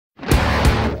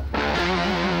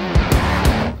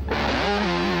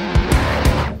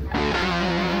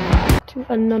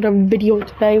another video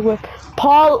today with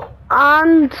Paul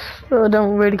and I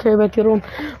don't really care about the other one,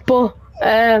 but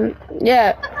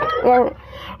yeah,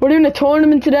 we're doing a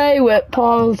tournament today with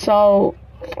Paul. So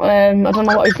I don't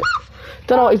know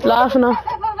what he's laughing at.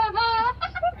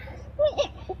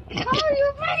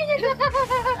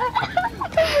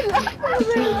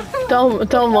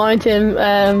 Don't mind him.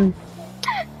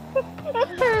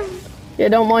 Yeah,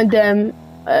 don't mind them.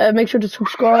 Make sure to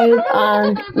subscribe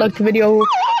and like the video.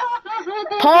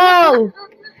 Paul!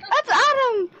 That's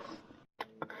Adam!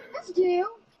 That's you.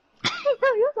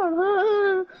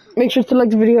 Make sure to like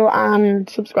the video and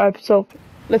subscribe. So,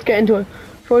 let's get into it.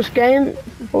 First game,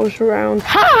 first round.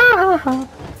 Ha ha ha!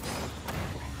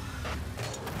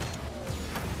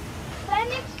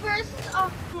 Phoenix versus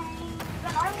Octane.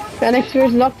 Phoenix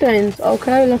versus Octanes.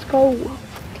 Okay, let's go.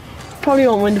 Probably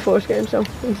won't win the first game, so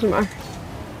it doesn't matter.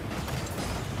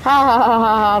 Ha ha ha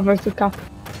ha ha versus Cap.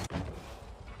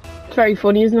 It's very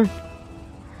funny, isn't it?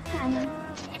 I know.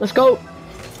 Let's go.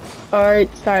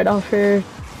 Alright, start off here.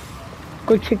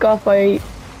 Good kick off by.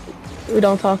 We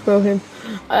don't talk about him.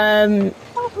 Oh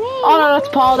no, that's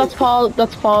Paul.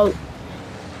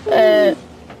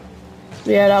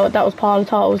 Yeah, that was Paul. I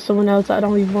thought it was someone else. I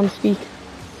don't even want to speak.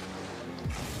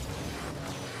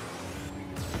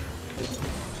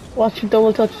 Watch the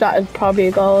double touch. That is probably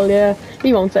a goal. Yeah,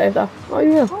 he won't save that. Oh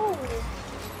yeah.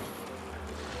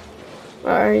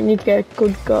 Alright, need to get a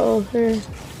good goal here.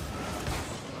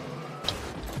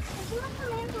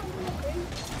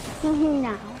 No.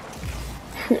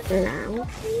 No.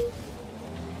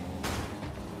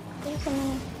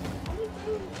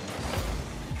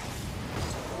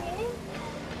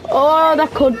 Oh,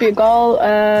 that could be a goal.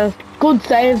 Good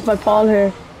save by Paul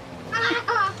here.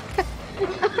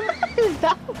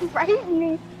 That frightened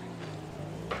me.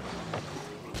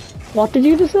 What did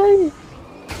you just say?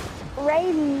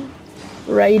 Raiden.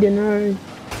 Raiden,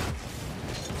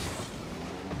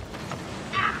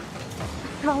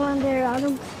 Come on there,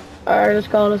 Adam. alright, let's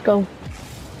go.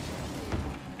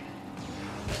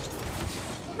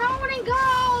 Someone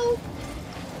go!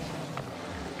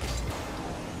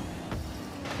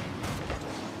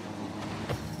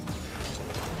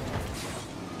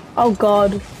 Oh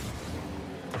god.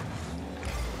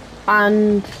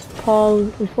 And Paul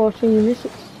unfortunately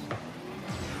misses.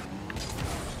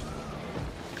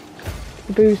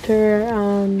 Bruised her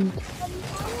and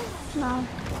No.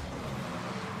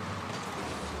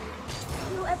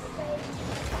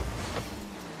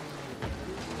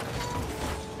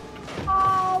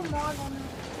 Oh, Morgan.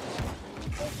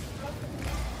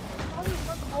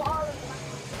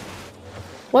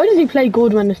 why does he play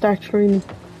good when they start streaming?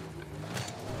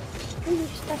 You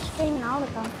start screaming all the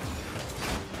time.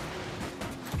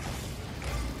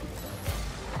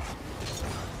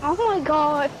 Oh my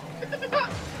god.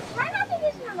 Why not do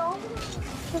this in alone?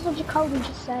 That's what Jacoby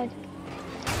just said.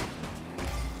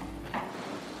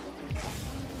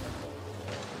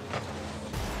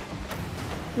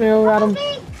 No, Adam.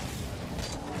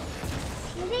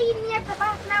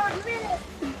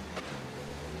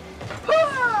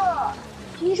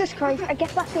 Jesus Christ, I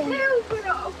get back in.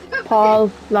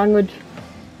 Paul, language.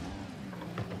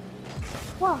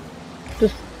 What?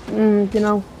 Just, you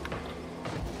know.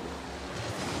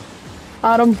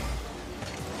 Adam,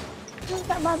 What's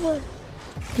that bad word?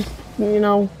 just, you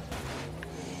know.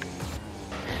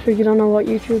 You don't know what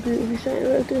YouTube will be saying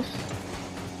about this.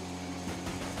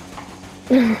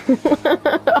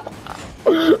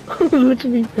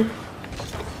 Literally.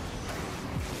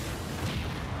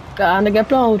 And I get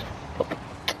blowed.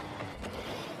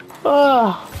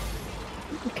 Oh.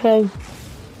 Okay.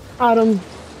 Adam.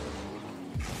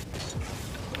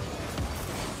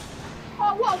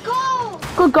 Oh, what goal!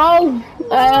 Good goal.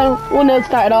 1-0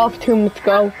 started off, 2 minutes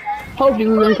ago. Hopefully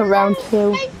we win for round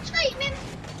 2.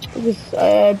 It's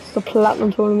a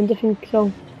platinum tournament, I think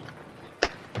so.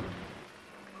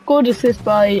 Good assist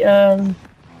by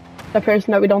the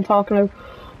person that we don't talk about.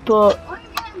 But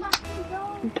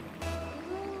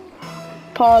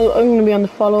Paul, I'm gonna be on the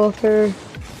follow up here.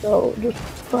 So just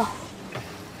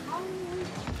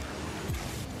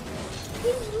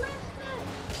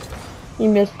you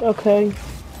missed, okay.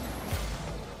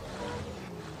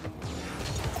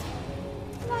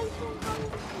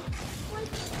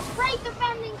 Great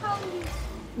defending, Cody.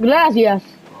 Gracias.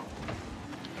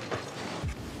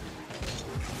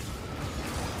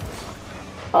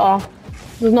 Oh,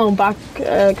 there's no back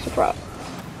except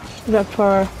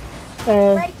for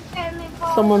Great defending,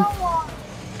 Cody. someone.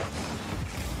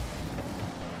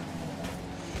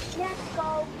 Let's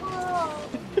go, Paul.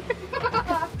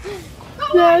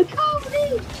 Yes.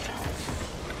 Cody.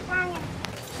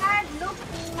 Hard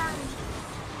looking man.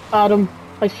 Adam.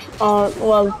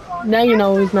 Well, now you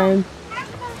know his name.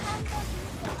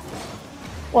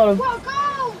 What a...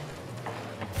 Go!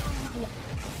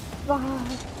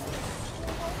 Bye.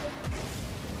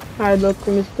 Hard luck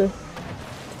for Mr.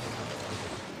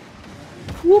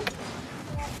 Whoop.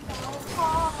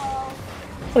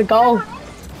 What a goal.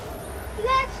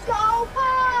 Let's go,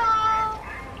 Paul!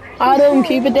 Adam,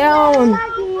 keep it down.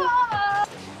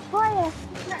 Fire.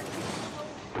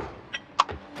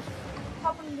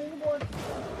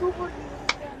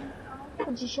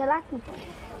 Did you shellac me?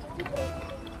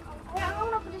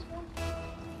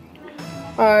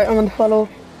 Alright, I'm gonna follow.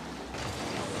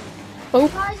 Oh,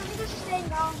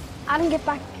 Adam, get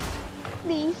back.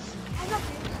 Please.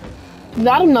 does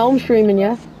Adam know I'm streaming,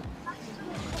 yeah?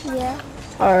 Yeah.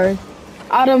 Alright.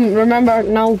 Adam, remember,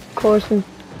 no cursing.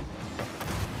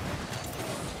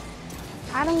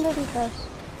 Adam doesn't curse.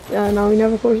 Yeah, no, he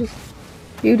never curses.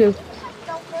 You do.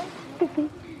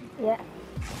 Yeah.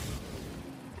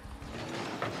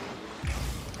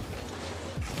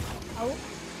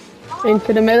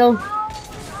 Into the middle.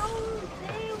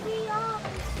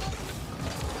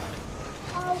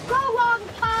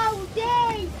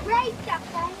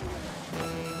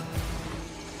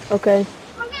 Okay.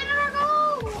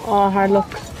 Oh, hard luck.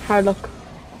 Hard luck.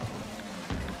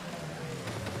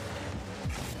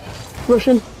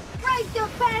 Russian. Break the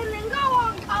pen and go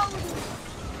on, Cody.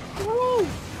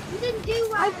 You didn't do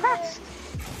well. I pressed.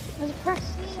 It was a press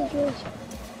situation.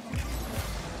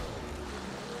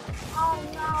 Oh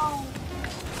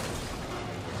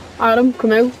no. Adam,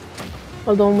 come out.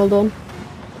 Well done, well done.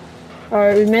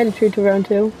 Alright, we made it through to round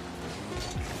 2.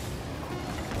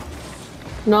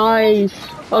 Nice.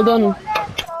 Well done.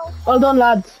 Well done,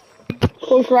 lads.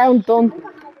 First round done.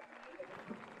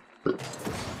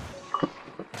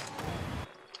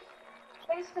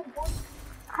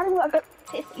 Adam got about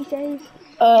 50 saves.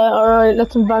 Alright,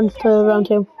 let's advance to round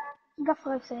 2. You got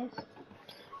 5 saves.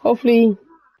 Hopefully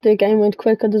the game went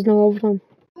quick and there's no overtime.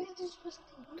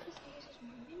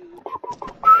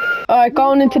 Alright,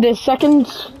 going into the second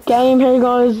game here,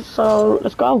 guys, so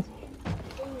let's go.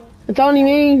 It's only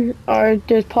me, or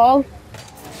there's Paul.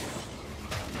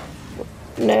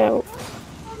 No.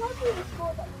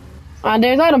 And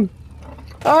there's Adam.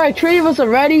 Alright, 3 of us are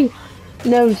ready.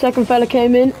 Now the second fella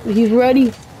came in, he's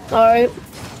ready. Alright.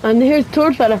 And here's the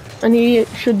third fella, and he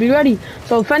should be ready.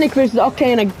 So Fennec versus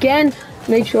Octane again.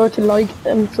 Make sure to like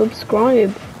and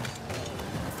subscribe.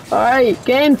 Alright,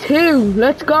 game 2,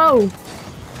 let's go.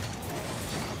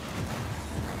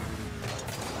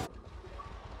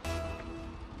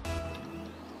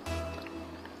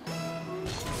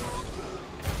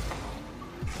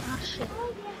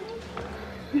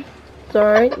 It's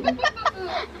alright.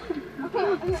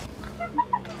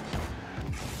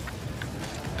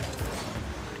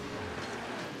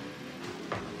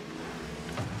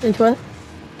 Into it.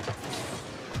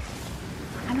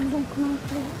 Adam, don't come on,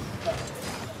 please.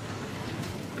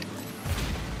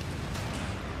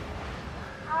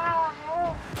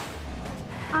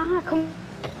 Come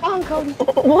on, Cody.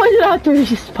 Why did I have to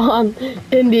respawn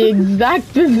in the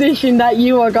exact position that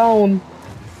you are going?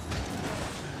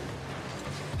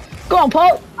 Go on,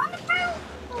 Paul.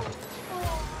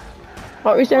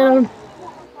 What are we saying, Adam?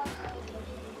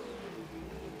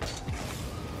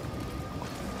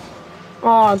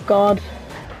 Oh God.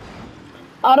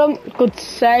 Adam, good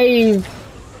save.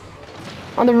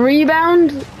 On the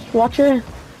rebound, watch it.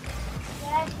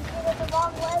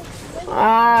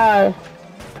 Ah,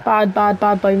 bad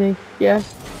by me. Yeah.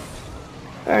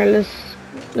 All right,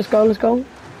 let's go.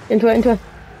 Into it.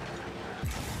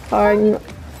 All right,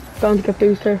 going to get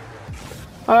booster.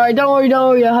 All right, don't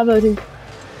worry. I have everything.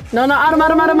 No,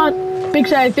 Adam. Big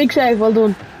save. Well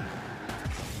done.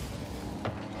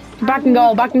 Back and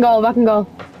goal.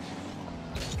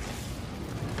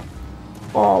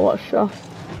 Oh, what a shot.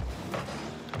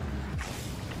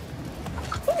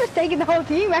 He was taking the whole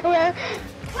team everywhere.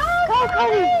 Go,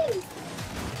 Cody!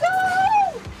 Go!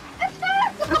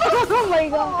 Oh my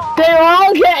God. They're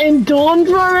all getting done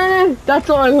for a minute. That's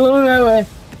what I love about it.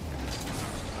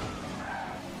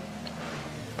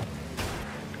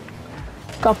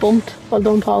 Got bumped. Well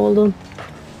done, Paul. Well done.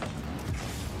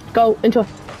 Go into it.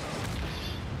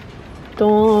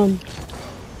 Done.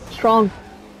 Strong.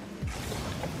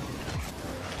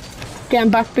 Getting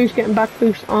back boost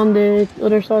on the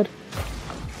other side.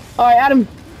 Alright, Adam.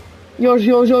 Yours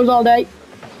all day.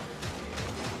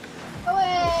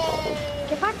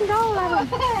 Get back and go, Adam.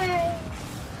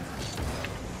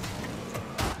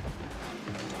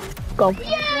 Go. Yay,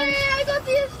 I got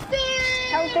the assist!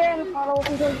 I was there in the follow.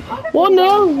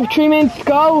 1-0, 3 minutes to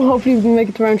go. Hopefully we can make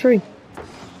it to round 3.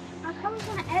 I'm probably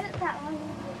gonna edit that one.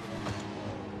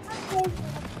 Okay.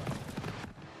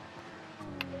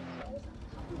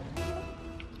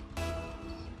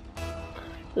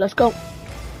 let's go.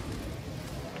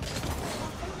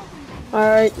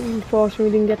 Alright, unfortunately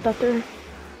we didn't get that there.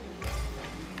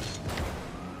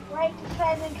 Right,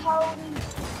 defending Cody.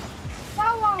 Go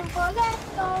on, bro, let's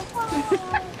go, go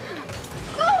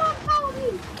on,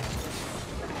 Cody.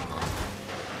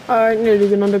 Alright, nearly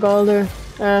been under goal there.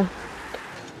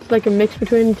 It's like a mix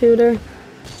between the two there.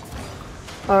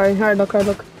 Alright, hard luck, hard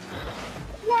luck.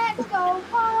 Let's go,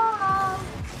 Paul.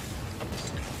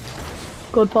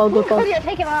 Good Paul, good Paul. Cody, you're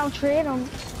taking out trade on.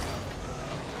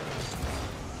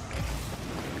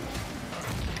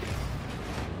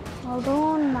 Well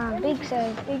done, man. Big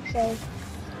save, big save.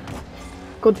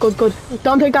 Good, good, good.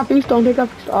 Don't take that boost, don't take that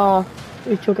boost. Oh,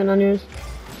 he's choking on yours.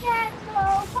 Let's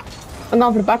go. I'm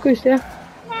going for the back boost, yeah.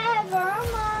 Never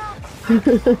mind.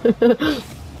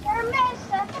 You're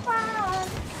missing the ball.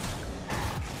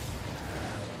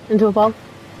 Into a ball.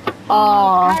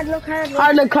 Oh, Hard look, hard look.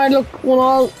 hard luck, hard luck.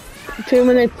 1-all. 2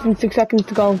 minutes and 6 seconds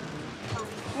to go.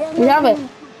 We have it.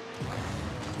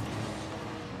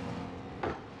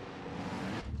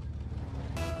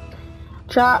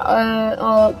 Chat,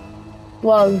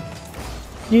 well,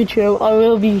 YouTube, I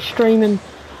will be streaming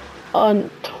on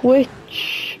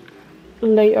Twitch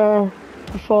later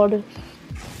before this.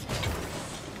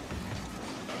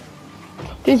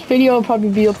 This video will probably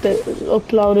be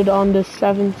uploaded on the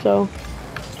 7th, so.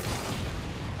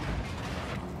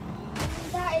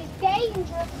 That is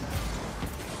dangerous.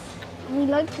 We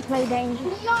like to play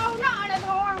dangerous. No, not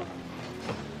anymore.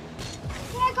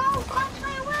 Yeah, go, punch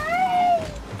my way.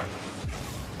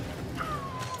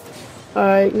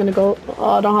 Alright, I'm gonna go.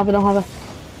 Oh, I don't have it, don't have it.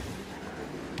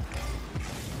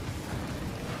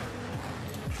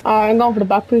 Alright, I'm going for the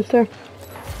back boost there.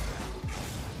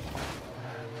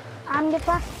 And get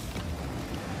back.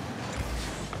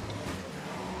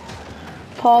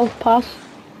 Paul, pass.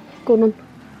 Good one.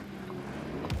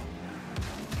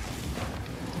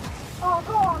 Oh,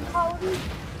 go on, Cody.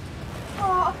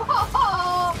 Oh,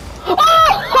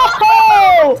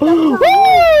 Oh!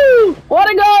 Woo! What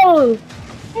a goal!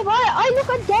 hey, boy, I look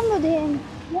at them with him.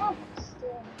 Yes.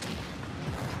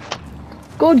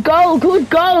 Good goal,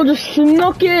 just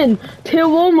snuck in.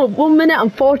 2-1 with 1 minute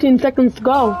and 14 seconds to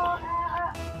go.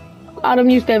 Adam,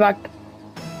 you stay back.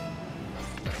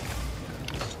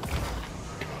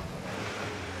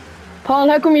 Paul,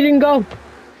 how come you didn't go?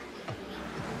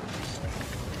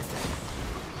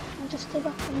 I'll just stay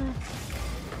back for now.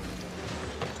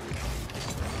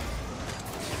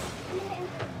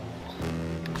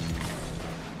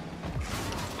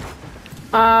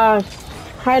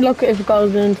 Hard luck if it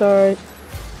goes in, it's alright.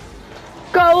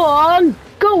 Go on!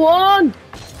 Go on!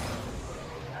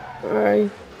 Alright.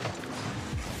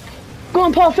 Go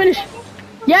on, Paul, finish!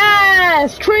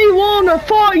 Yes! 3-1 or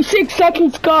 46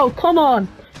 seconds to go, come on!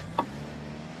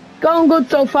 Going good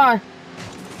so far.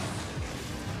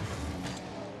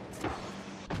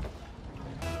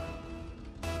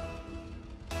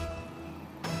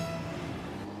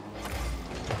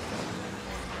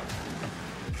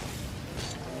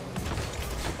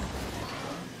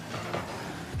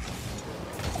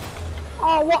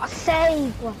 Oh, what a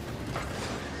save! Oh,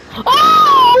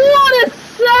 what a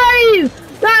save!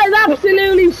 That is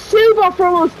absolutely super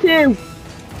from us too.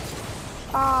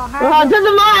 Oh, It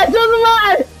doesn't matter.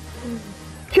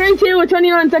 3-2 with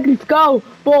 29 seconds to go,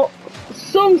 but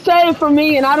some save from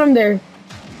me and Adam there.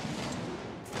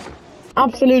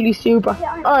 Absolutely super.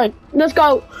 Alright, let's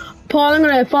go. Paul, I'm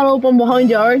gonna follow up on behind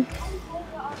you, alright?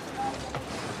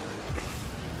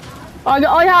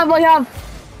 I have.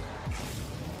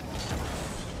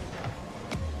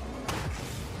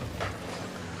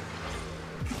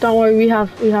 Don't worry, we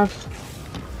have.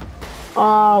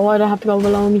 Oh, why do I have to go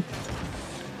below me?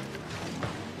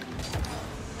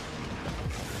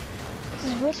 this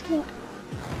is risky.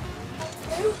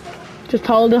 Just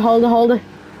hold it.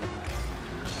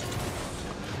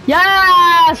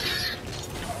 Yes!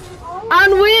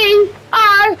 And we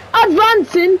are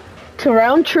advancing to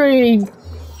round 3.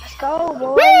 Let's go,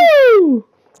 boy. Woo!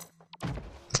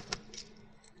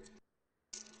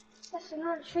 That's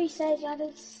another 3 saves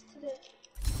added to the...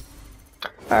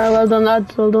 Alright, well done,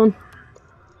 lads. Well done.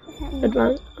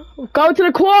 Advance. Go to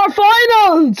the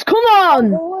quarterfinals! Come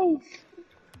on! Boys.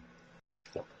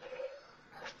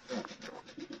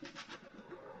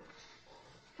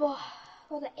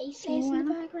 Oh, the 8 saves in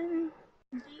the bag right now.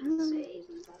 8 saves in the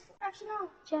bag. Actually, no.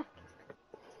 Check.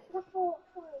 The 4.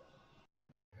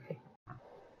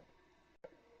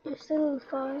 We're still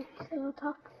 5. Still on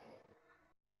top.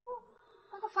 Oh,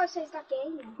 I got 5 saves that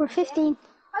game. We're 15.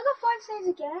 I got 5 saves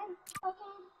again.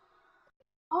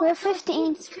 We're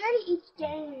 15. It's clearly each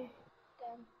game.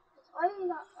 Then I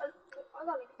got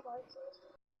like 5 saves.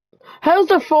 How's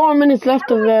there 4 minutes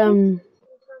left of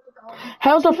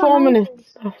How's there 4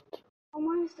 minutes left? Oh,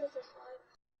 mine still says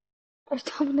 5. I was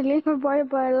talking to leave my boy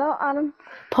by a lot, Adam.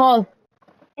 Paul,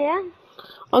 Yeah?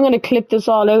 I'm gonna clip this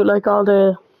all out, like all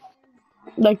the,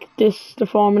 like this, the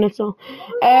 4 minutes. So,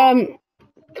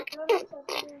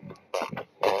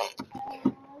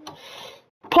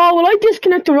 Paul, will I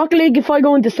disconnect the Rocket League if I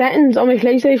go into settings on my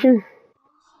PlayStation?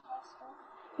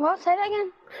 What? Say that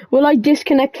again? Will I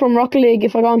disconnect from Rocket League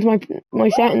if I go into my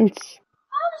settings?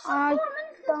 I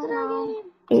don't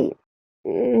know.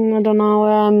 I don't know.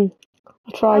 I'll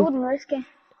try. I wouldn't risk it.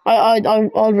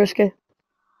 I'll risk it.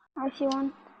 If you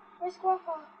want. Risk what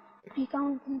for? You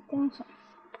can't do something.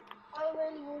 I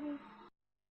really wouldn't.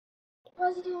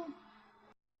 What's he doing?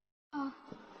 Oh.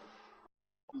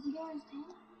 Is he doing his thing?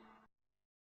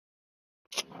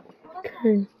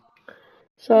 Okay.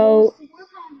 So,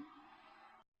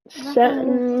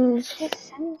 settings.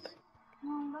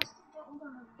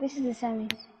 This is the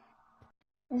semis.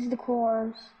 This is the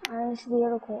quarters. And this is the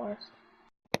other quarters.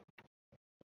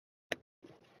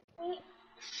 We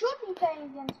should be playing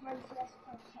against Mercedes,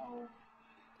 so...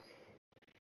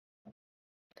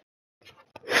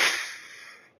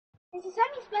 It's the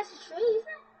semis best of 3, isn't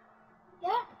it?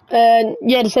 Yeah?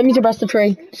 Yeah, the semis are best of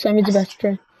 3. Semis are best of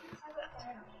 3.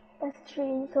 Best of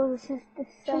 3, so this is the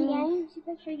semis. 3 games? You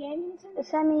played 3 games? The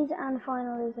semis and the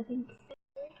final is, I think.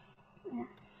 Yeah.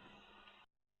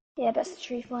 Yeah, best of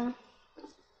 3 final.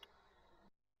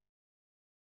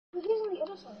 Who's on the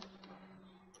other side?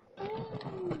 I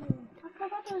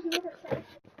forgot there was another side.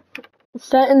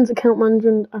 Settings, account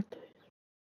management, active.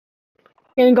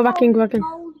 Yeah, go back in, go back in.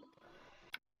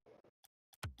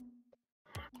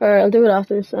 Alright, I'll do it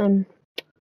after this.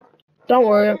 Don't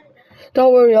worry,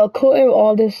 I'll cut out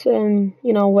all this, you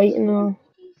know, waiting and all.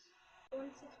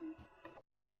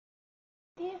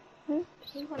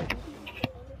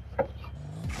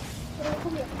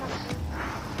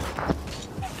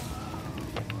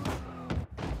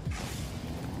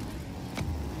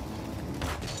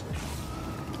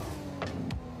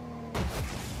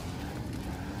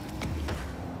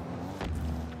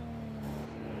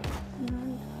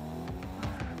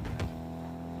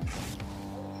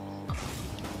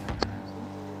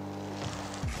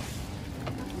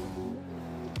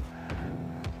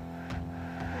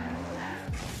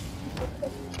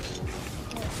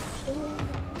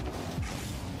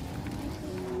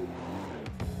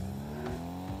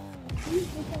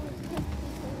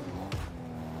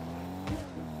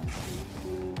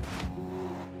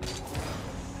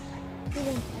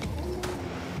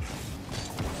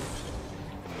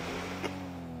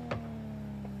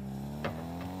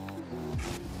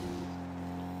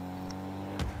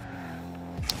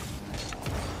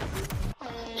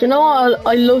 Do you know what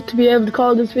I love to be able to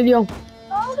call this video?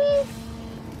 Goldie?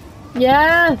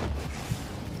 Yeah!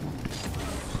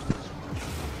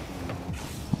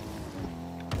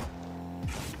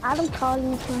 Adam called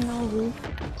me for no reason.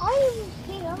 I even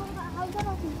see, I don't know how that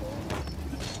I can do it.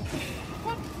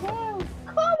 Text him!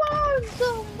 Come on,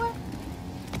 somewhere!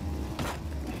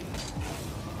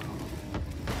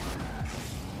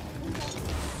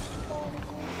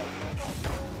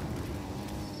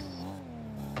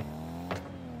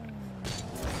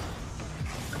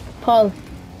 Paul,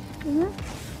 Mm-hmm.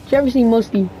 did you ever see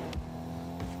Musty?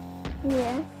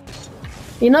 Yeah.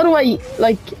 You know the way,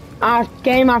 like,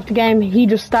 game after game, he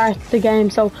just starts the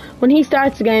game. So when he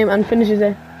starts the game and finishes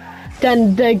it,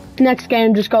 then the next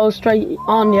game just goes straight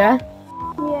on, yeah?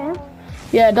 Yeah.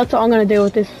 Yeah, that's what I'm gonna do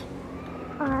with this.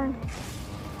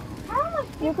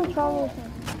 You control this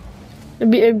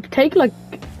one. It'd take like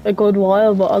a good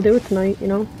while, but I'll do it tonight, you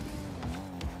know?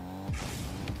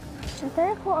 Is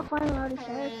there a quarterfinal already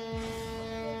started?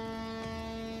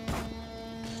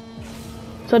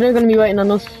 So they're gonna be waiting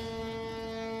on us.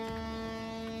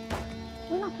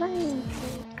 We're not playing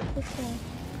this game.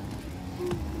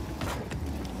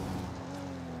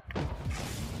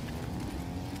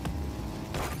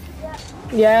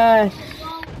 Yes.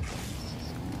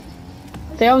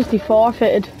 They obviously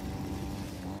forfeited.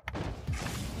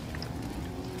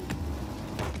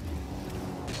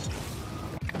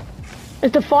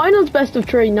 Is the finals best of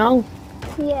 3 now?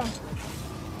 Yeah.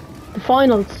 The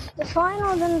finals. The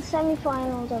finals and the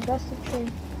semi-finals are best of 3.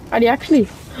 Are they actually?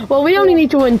 Well, we only need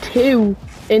to win 2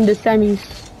 in the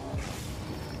semis.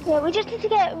 Yeah, we just need to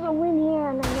get a win here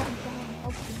and then get a final.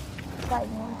 Hopefully. Like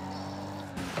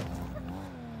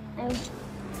one.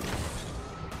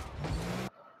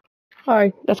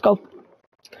 Alright, let's go.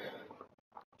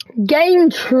 Game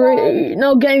 3.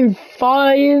 No, game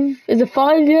 5. Is it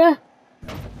 5, yeah?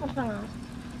 I don't know.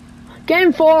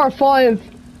 Game 4 or 5.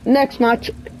 Next match.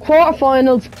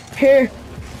 Quarterfinals here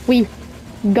We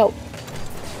go.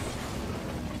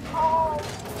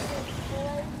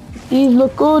 These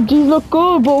look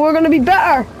good, but we're gonna be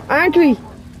better, aren't we?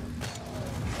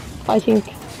 I think.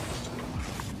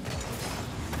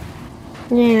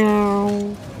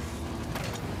 Yeah.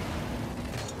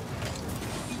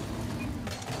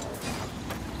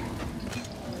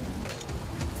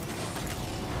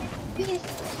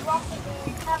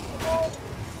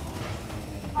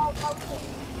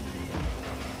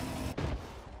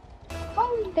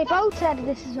 They both said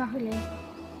this is Rocket League.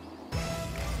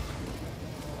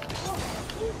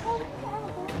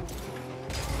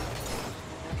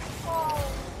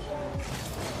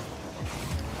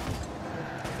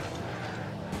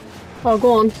 Oh,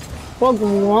 go on. Oh,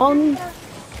 go on.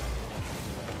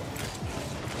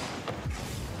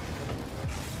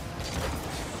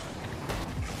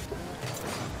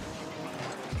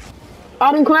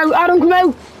 Adam, come out! Adam, come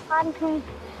out! Adam, come.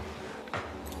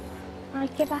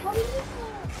 Alright, get back.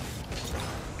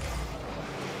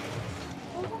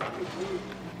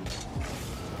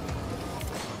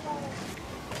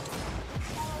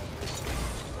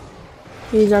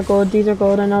 These are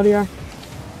good, I know they are.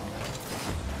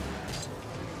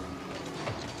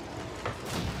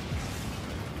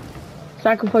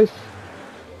 Sacrifice.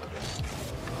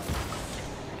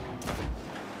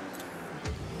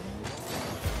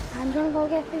 I'm gonna go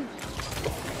get food.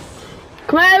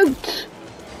 Come out!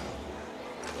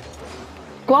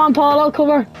 Go on, Paul, I'll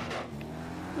cover.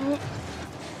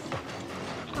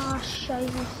 Oh,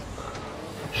 Jesus.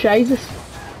 Jesus.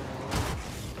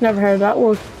 Never heard that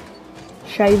word.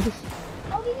 Jesus.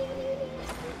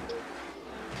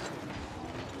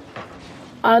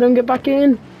 Adam, get back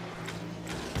in.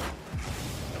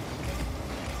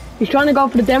 He's trying to go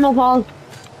for the demo, Paul.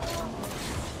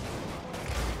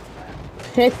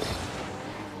 Hit.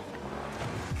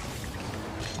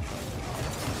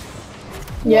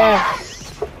 Yeah.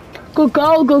 Good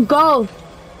goal, good goal.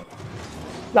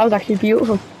 That was actually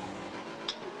beautiful.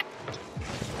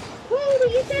 Whoa,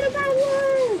 you said a bad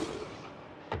word!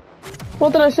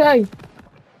 What did I say?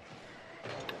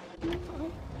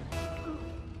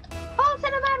 Oh, I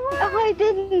said a bad word! Oh, I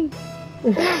didn't.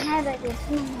 In my head, I did.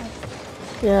 In my head.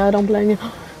 Yeah, I don't blame you.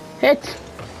 Hit.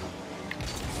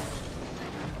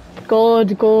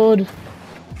 Good, good.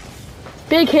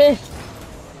 Big hit.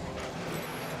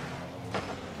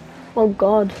 Oh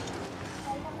God.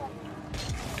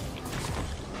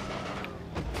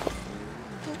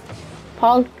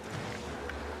 Paul.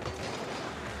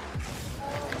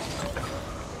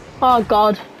 Oh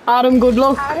God. Adam, good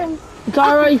luck. Adam. It's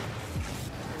alright.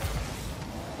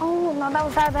 Oh, no, that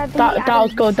was that. That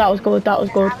was good, that was good, that was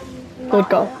good. Good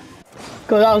goal.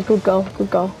 Good, that was good goal, good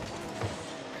goal.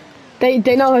 They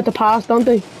know how to pass, don't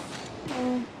they?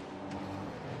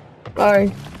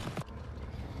 Alright.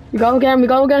 We go again, we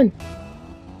go again.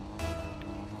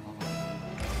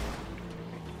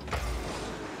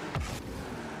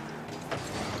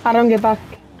 Adam, get back.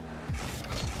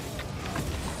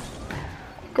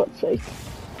 God's sake.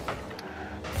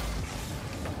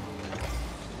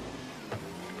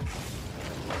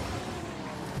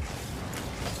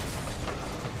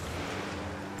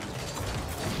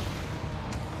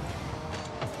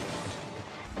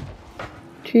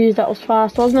 Jeez, that was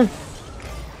fast, wasn't it?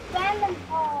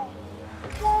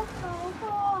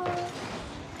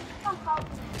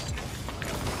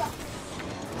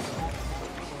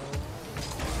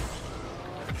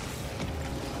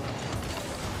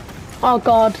 Oh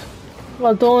God.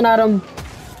 Well done, Adam.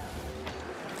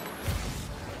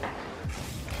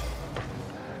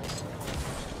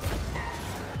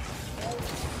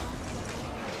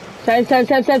 Save, save,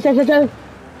 save, save, save, save, save.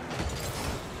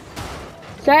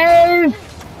 Save!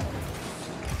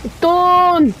 It's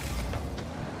done!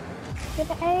 Get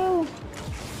the hell.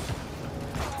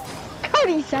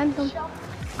 Cody sent him.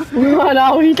 I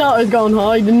know, he thought I was going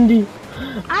high, didn't he?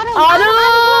 Adam! Adam!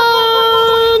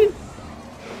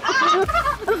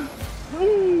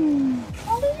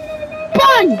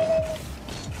 Bang!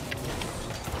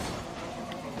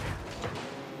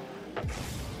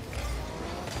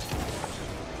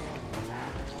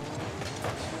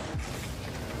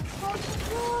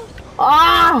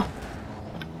 Ah!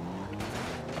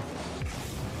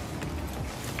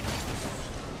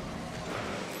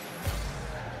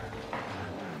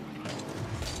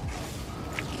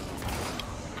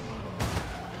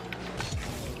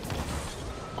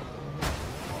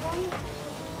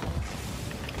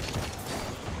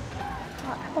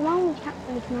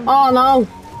 Oh no!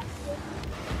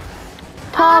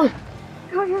 Paul!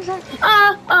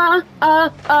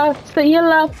 Stay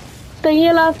alive! Stay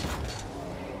alive!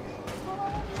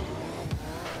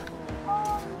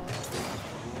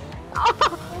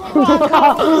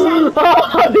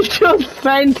 I just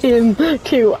sent him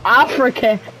to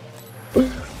Africa.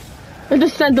 I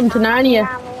just sent him to Narnia.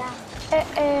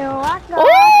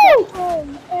 Oh!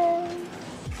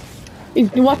 He's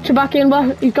watching back in,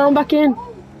 but he's going back in.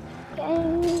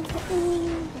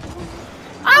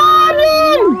 Ah,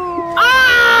 no!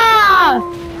 Ah!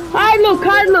 Hard look,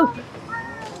 hard look.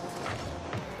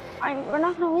 We're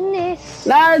not gonna win this.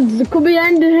 Lads, it could be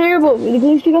ending here, but at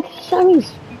least we got the semis.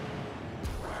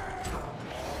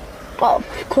 Oh,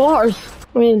 of course.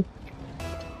 I mean,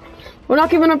 we're not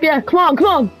giving up yet. Come on, come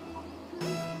on.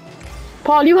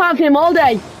 Paul, you have him all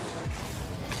day.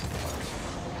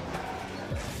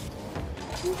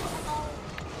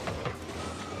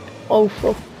 Oh,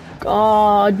 fuck.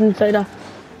 Oh, I didn't say that.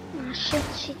 Oh, shit.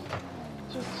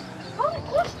 Oh, it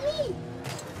cost me.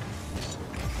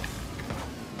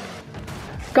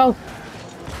 Go.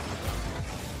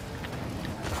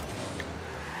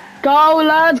 Go,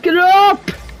 lads, get up.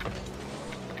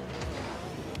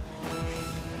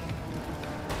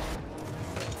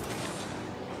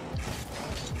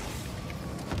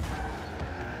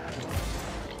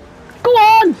 Go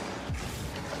on.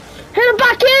 Hit it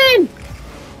back in.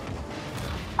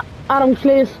 Adam,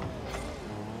 please.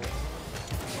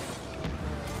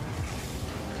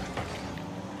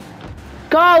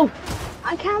 Go.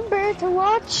 I can't bear to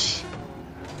watch.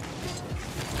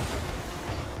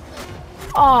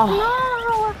 Oh,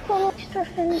 No, we're full extra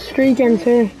finish. streak ends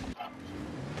here.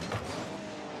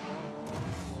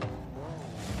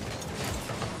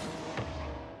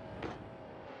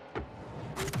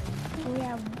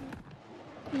 Yeah.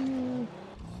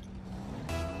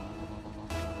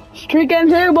 Streak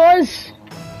ends here, boys.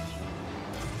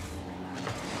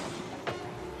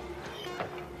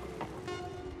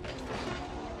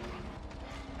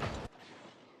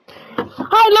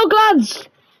 Hi, look, lads.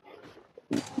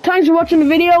 Thanks for watching the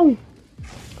video.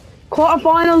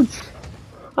 Quarterfinals.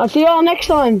 I'll see you all next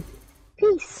time.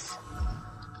 Peace.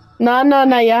 No.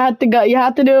 You had to go. You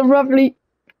had to do it roughly.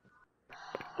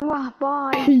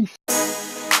 Bye. Peace.